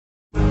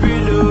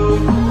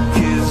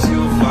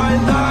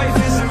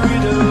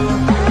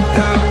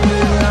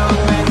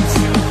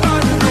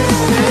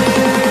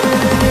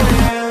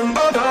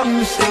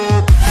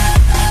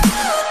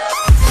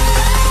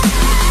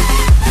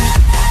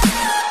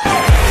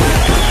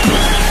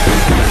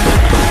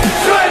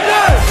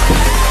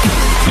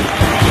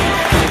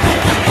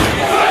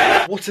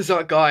What is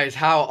up, guys?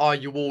 How are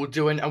you all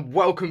doing? And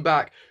welcome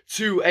back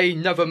to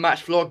another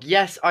match vlog.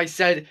 Yes, I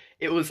said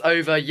it was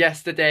over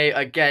yesterday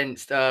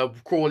against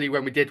Crawley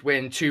when we did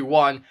win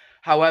 2-1.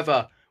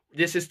 However,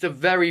 this is the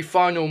very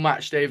final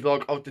match day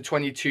vlog of the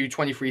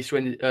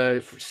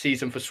 22-23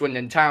 season for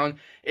Swindon Town.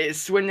 It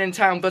is Swindon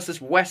Town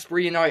versus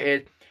Westbury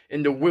United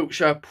in the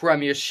Wiltshire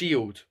Premier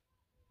Shield.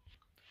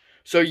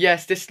 So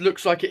yes, this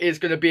looks like it is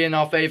going to be in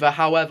our favour.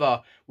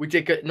 However, we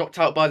did get knocked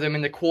out by them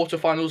in the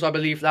quarterfinals, I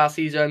believe, last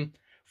season.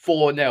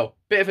 4-0.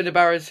 Bit of an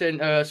embarrassing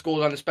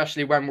scoreline,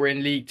 especially when we're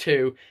in League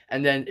 2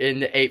 and then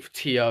in the 8th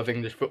tier of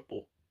English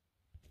football.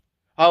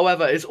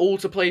 However, it's all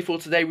to play for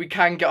today. We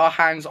can get our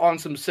hands on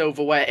some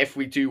silverware if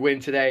we do win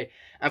today.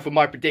 And for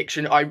my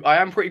prediction, I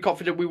am pretty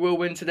confident we will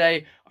win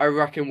today. I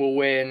reckon we'll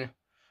win.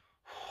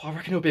 I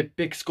reckon it'll be a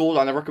big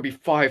scoreline. I reckon it'll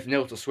be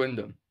 5-0 to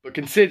Swindon. But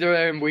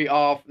considering we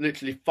are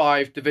literally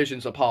 5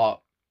 divisions apart,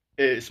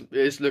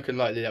 it's looking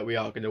likely that we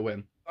are going to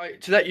win.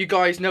 Right, to let you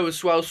guys know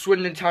as well,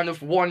 Swindon Town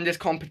have won this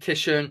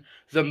competition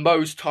the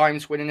most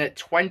times, winning it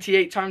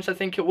 28 times, I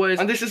think it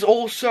was. And this is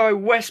also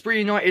Westbury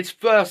United's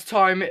first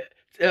time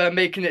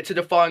making it to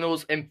the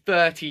finals in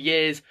 30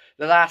 years.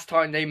 The last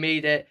time they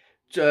made it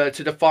to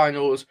the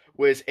finals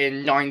was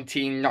in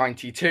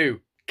 1992.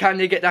 Can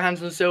they get their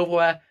hands on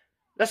silverware?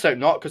 Let's hope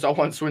not, because I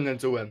want Swindon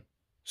to win.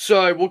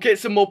 So we'll get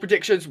some more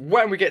predictions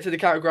when we get to the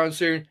county ground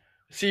soon.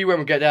 See you when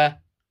we get there.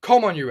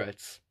 Come on, you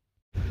Reds.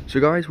 So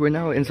guys, we're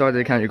now inside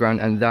the county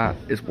ground, and that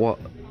is what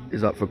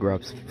is up for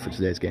grabs for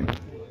today's game.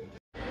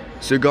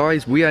 So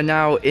guys, we are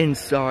now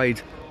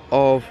inside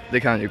of the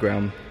county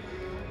ground.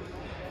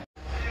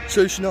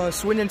 So Shania,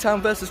 Swindon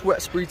Town versus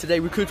Westbury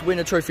today. We could win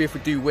a trophy if we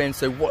do win,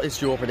 so what is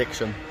your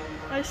prediction?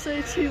 I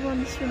say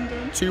 2-1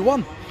 Swindon.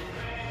 2-1.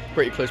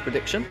 Pretty close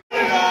prediction.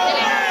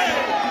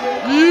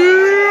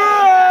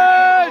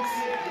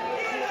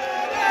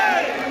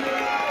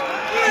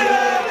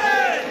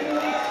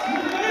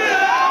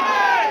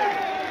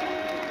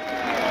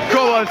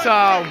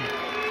 Town.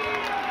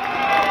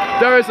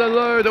 There is a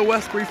load of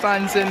Westbury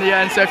fans in the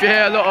end, so if you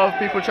hear a lot of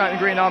people chanting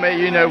Green Army,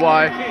 you know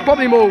why.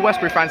 Probably more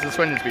Westbury fans than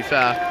Swindon, to be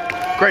fair.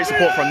 Great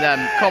support from them.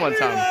 Come on,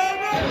 Town.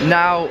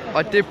 Now,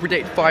 I did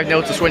predict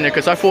 5-0 to Swindon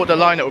because I thought the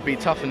lineup would be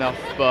tough enough,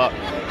 but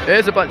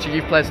there's a bunch of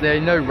youth players there,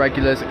 no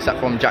regulars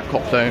except from Jack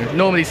Copthone.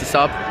 Normally he's a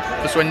sub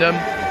for Swindon,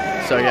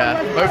 so yeah,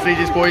 hopefully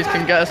these boys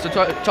can get us the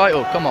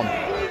title. Come on.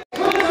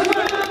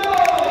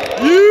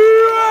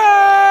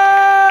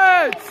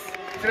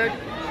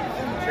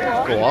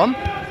 Go on.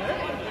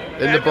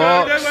 In the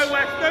box. Oh,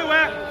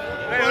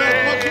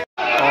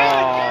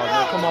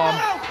 no, come on.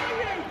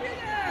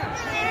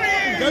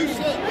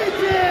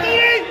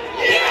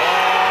 Oh, you're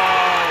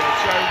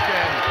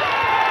joking.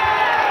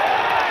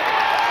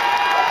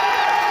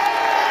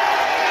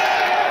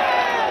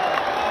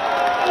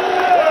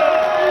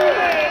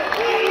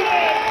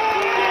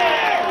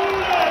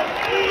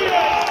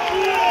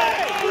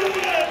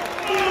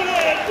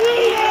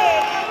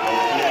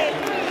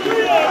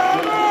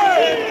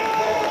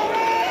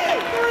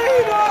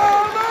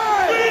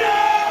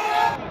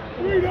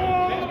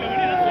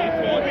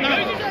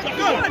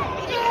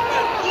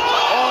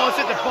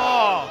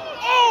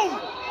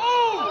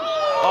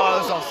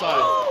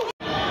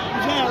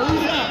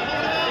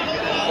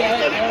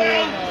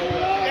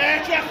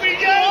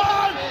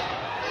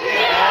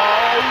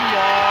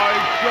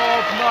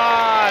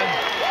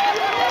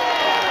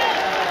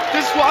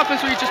 This is what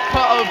happens when you just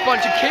put a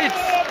bunch of kids.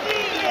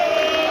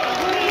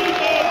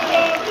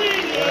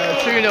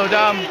 2-0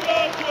 down.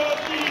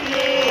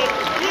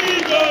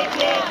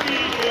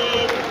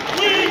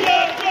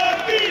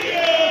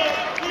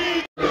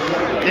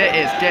 It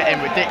is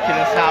getting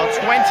ridiculous now.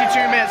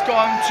 22 minutes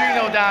gone,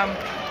 2-0 down,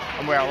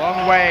 and we're a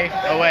long way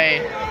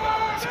away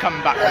to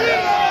coming back from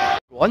this.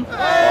 One.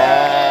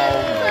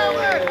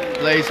 Oh,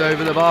 blaze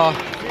over the bar.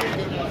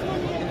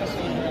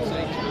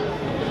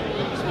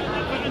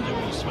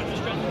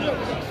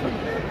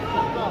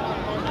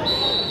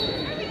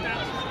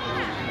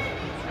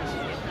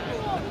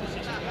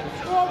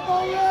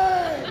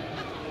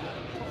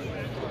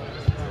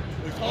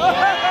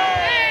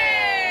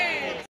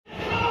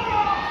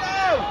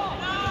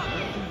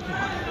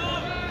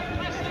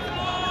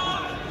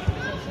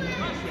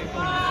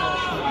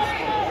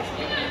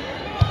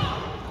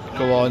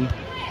 Go on.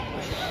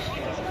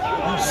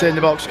 Sit in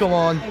the box, come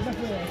on.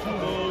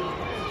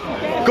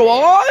 Go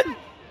on!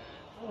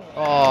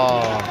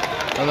 Oh,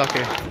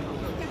 unlucky.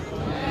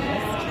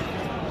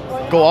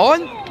 Go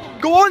on!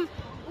 Go on!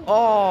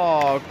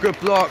 Oh, good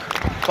block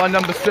by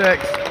number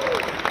 6.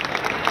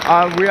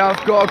 And we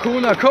have got a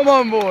corner. Come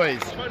on,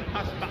 boys.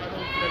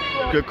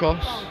 Good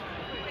cross.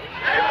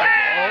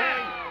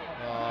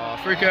 Oh,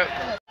 free kick.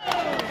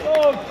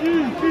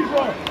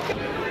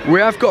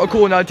 We have got a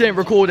corner. I didn't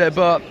record it,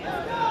 but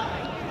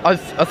I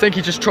think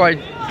he just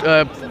tried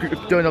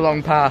doing a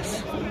long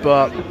pass,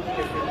 but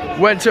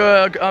went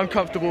to an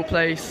uncomfortable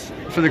place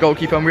for the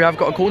goalkeeper, and we have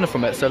got a corner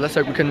from it, so let's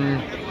hope we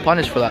can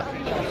punish for that.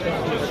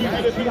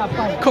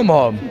 Come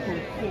on.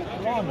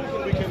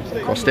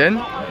 Crossed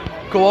in.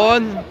 Go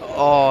on.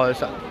 Oh, is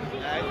that...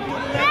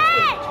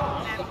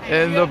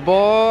 In the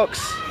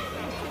box.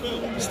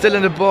 Still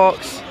in the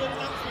box.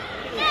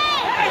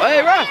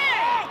 Hey, ref!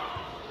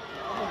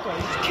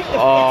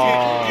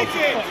 Oh.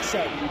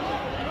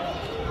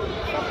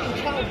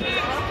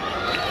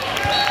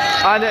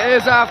 And it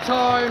is half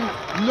time.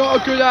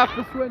 Not a good half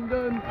for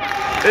Swindon.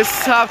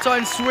 It's half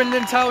time.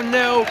 Swindon Town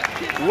 0,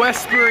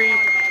 Westbury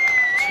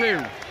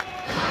 2.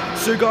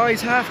 So guys,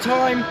 half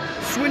time.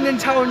 Swindon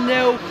Town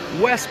 0,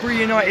 Westbury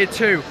United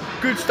 2.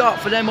 Good start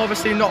for them,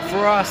 obviously not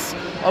for us.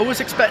 I was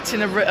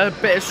expecting a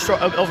bit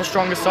of a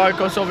stronger side,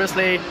 because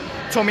obviously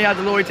Tommy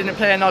Adeloy didn't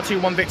play in our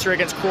 2-1 victory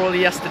against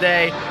Crawley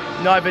yesterday.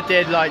 Neither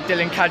did like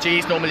Dylan Kaji.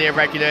 He's normally a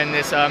regular in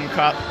this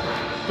cup.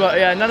 But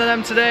yeah, none of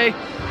them today.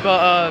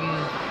 But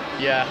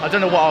yeah, I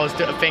don't know what I was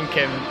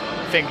thinking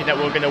that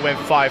we were going to win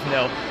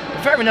 5-0.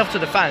 But fair enough to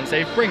the fans,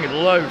 they bring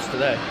loads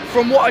today.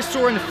 From what I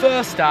saw in the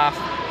first half,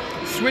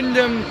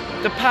 Swindon,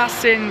 the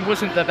passing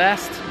wasn't the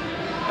best.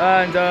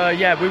 And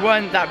yeah, we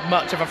weren't that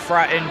much of a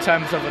threat in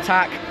terms of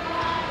attack.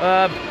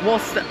 I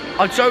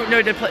don't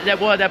know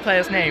their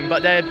player's name,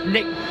 but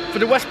for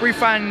the Westbury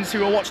fans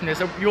who are watching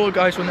this, you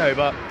guys will know,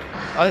 but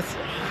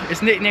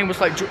his nickname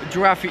was like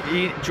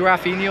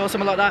Giraffini or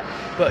something like that.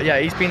 But yeah,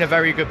 he's been a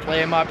very good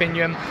player in my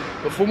opinion.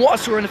 But from what I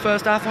saw in the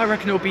first half, I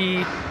reckon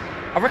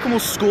we'll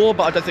score,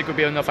 but I don't think it'll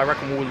be enough. I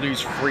reckon we'll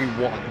lose 3-1.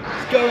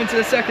 Let's go into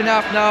the second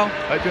half now.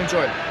 Hope you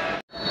enjoy it.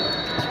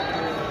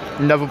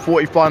 Another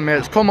 45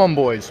 minutes. Come on,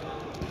 boys.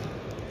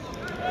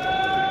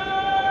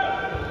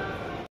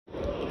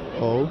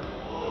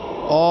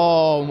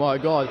 Oh my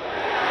god.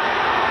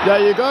 There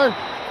you go.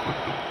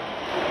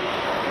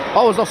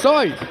 Oh, it's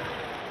offside.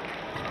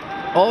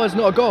 Oh, it's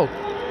not a goal.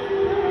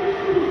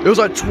 It was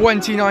like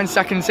 29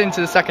 seconds into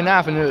the second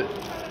half and it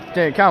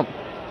didn't count.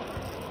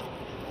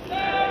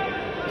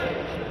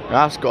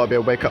 That's got to be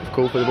a wake-up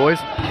call for the boys.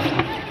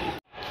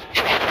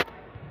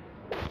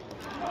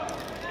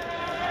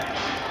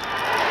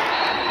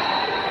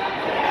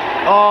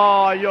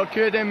 Oh, you're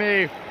kidding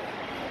me.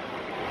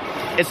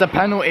 It's a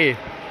penalty.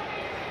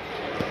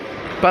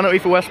 Penalty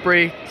for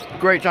Westbury.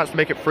 Great chance to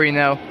make it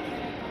 3-0.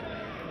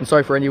 I'm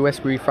sorry for any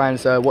Westbury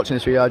fans watching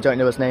this video. I don't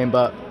know his name,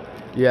 but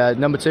yeah,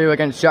 number 2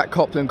 against Jack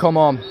Copland. Come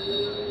on.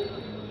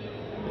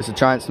 It's a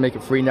chance to make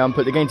it 3-0 and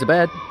put the game to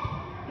bed.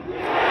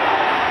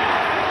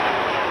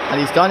 And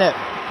he's done it.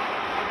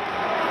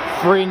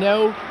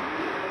 3-0.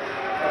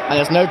 And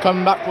there's no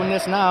coming back from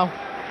this now.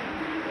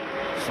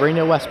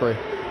 3-0 Westbury.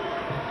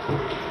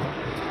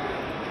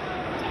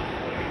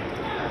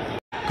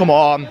 Come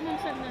on.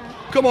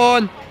 Come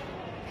on.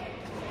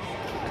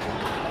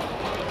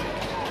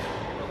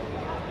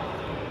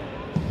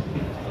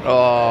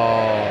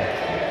 Oh.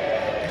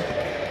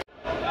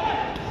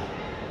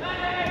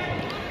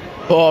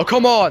 Oh,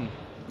 come on.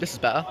 This is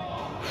better.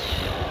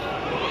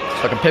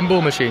 It's like a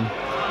pinball machine.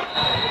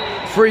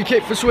 Free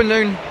kick for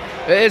Swindon.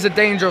 It is a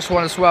dangerous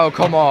one as well.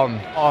 Come on.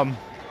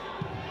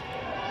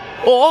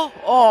 Oh,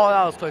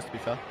 that was close to be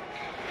fair.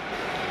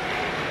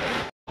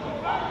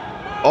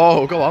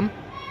 Oh, go on.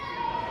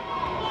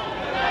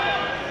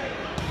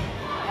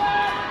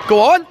 Go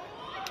on.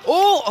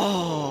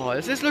 Oh,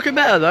 is this looking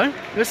better though?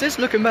 This is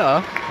looking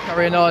better.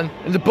 Carrying on.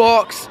 In the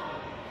box.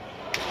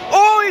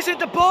 Oh, he's hit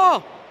the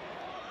bar.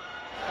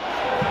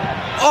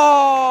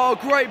 Oh,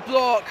 great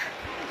block.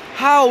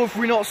 How have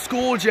we not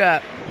scored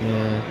yet?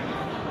 Yeah.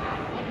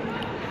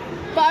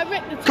 But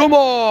come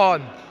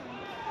on.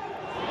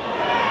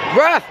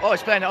 Ref. Oh,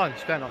 he's playing it on.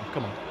 He's playing it on.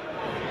 Come on.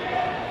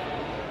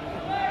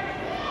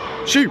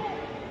 Shoot.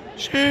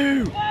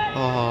 Shoot.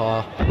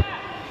 Oh.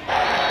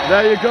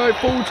 There you go.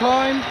 Full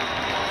time.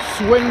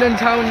 Swindon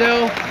Town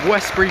 0,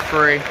 Westbury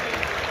 3.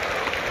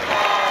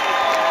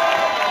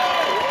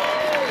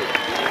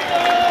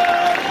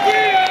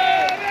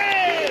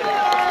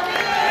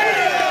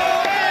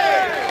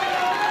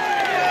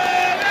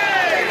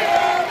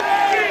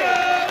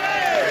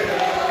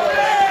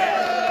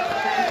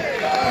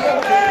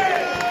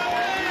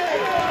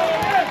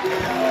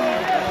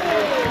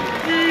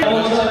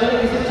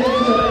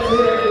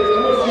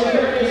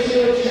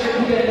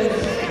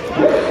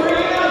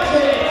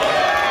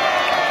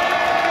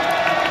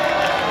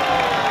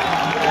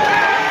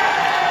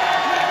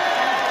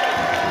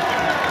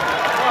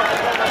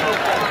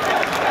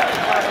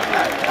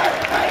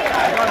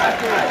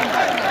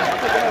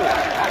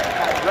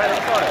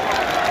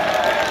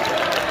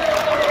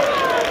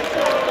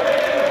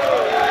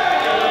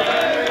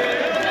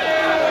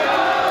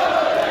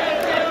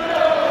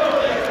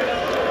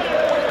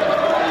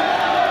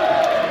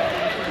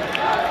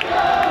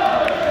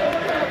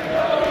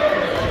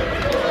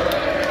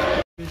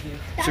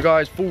 So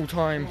guys, full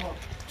time,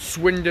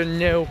 Swindon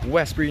 0,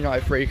 Westbury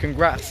United 3.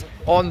 Congrats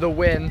on the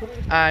win,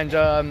 and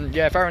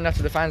yeah, fair enough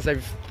to the fans.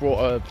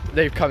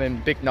 They've come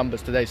in big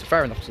numbers today, so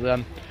fair enough to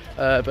them.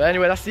 But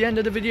anyway, that's the end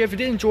of the video. If you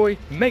did enjoy,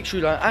 make sure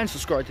you like and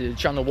subscribe to the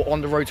channel. We're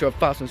on the road to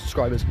 1,000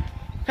 subscribers.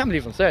 Can't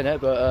believe I'm saying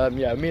it, but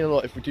yeah, it means a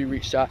lot if we do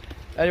reach that.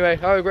 Anyway,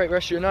 have a great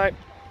rest of your night.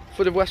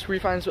 For the Westbury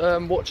fans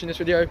watching this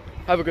video,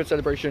 have a good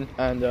celebration,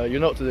 and you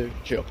know what to do.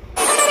 Chill.